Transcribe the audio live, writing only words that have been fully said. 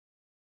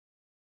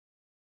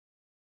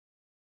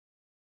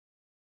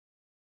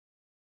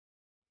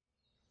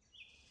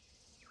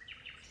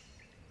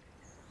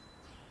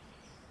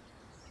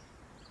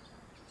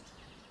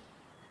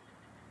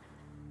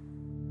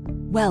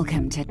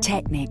Welcome to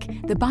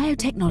TECNIC, the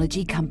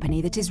biotechnology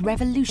company that is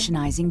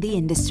revolutionizing the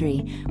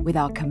industry with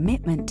our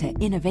commitment to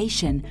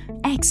innovation,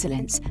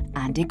 excellence,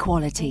 and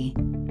equality.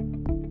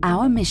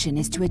 Our mission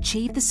is to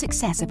achieve the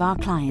success of our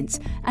clients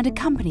and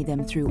accompany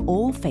them through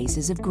all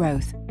phases of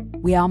growth.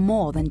 We are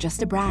more than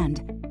just a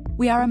brand.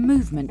 We are a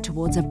movement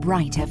towards a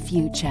brighter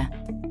future,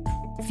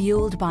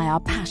 fueled by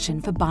our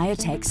passion for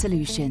biotech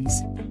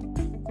solutions.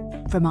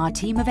 From our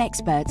team of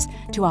experts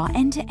to our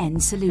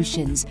end-to-end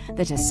solutions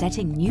that are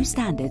setting new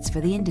standards for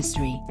the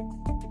industry.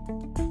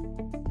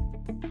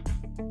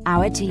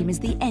 Our team is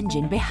the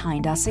engine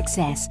behind our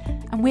success,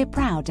 and we're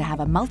proud to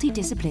have a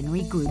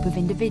multidisciplinary group of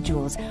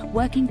individuals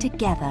working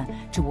together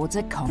towards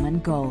a common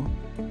goal.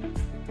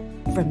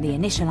 From the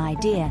initial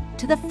idea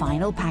to the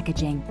final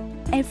packaging,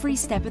 every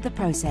step of the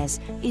process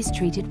is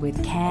treated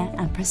with care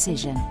and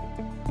precision,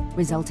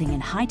 resulting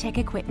in high-tech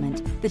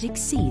equipment that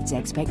exceeds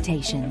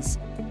expectations.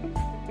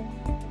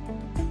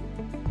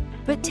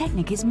 But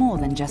TECNIC is more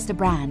than just a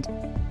brand.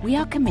 We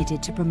are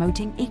committed to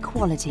promoting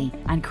equality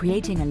and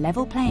creating a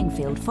level playing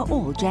field for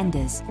all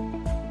genders.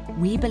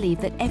 We believe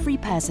that every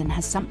person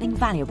has something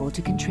valuable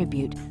to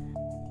contribute,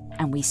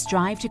 and we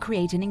strive to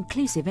create an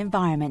inclusive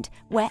environment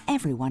where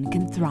everyone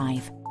can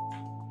thrive.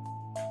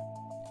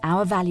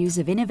 Our values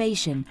of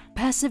innovation,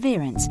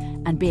 perseverance,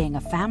 and being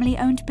a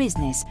family-owned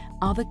business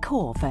are the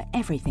core for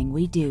everything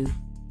we do.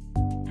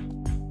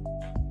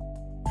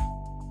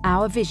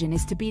 Our vision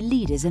is to be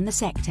leaders in the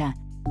sector,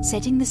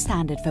 setting the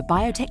standard for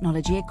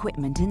biotechnology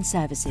equipment and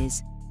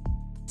services.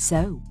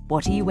 So,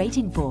 what are you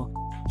waiting for?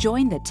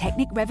 Join the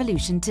TECNIC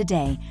revolution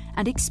today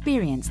and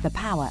experience the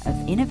power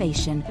of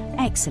innovation,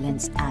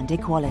 excellence, and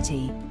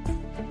equality.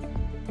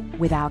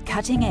 With our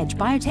cutting-edge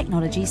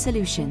biotechnology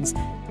solutions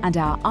and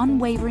our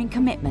unwavering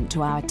commitment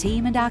to our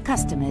team and our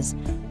customers,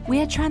 we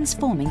are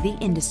transforming the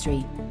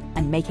industry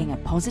and making a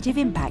positive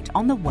impact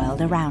on the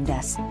world around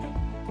us.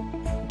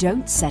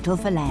 Don't settle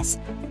for less.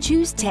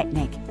 Choose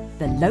TECNIC,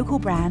 the local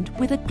brand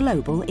with a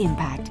global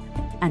impact,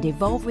 and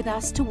evolve with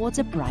us towards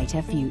a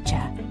brighter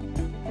future.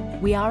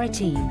 We are a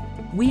team.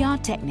 We are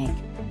TECNIC.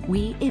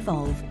 We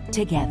evolve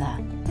together.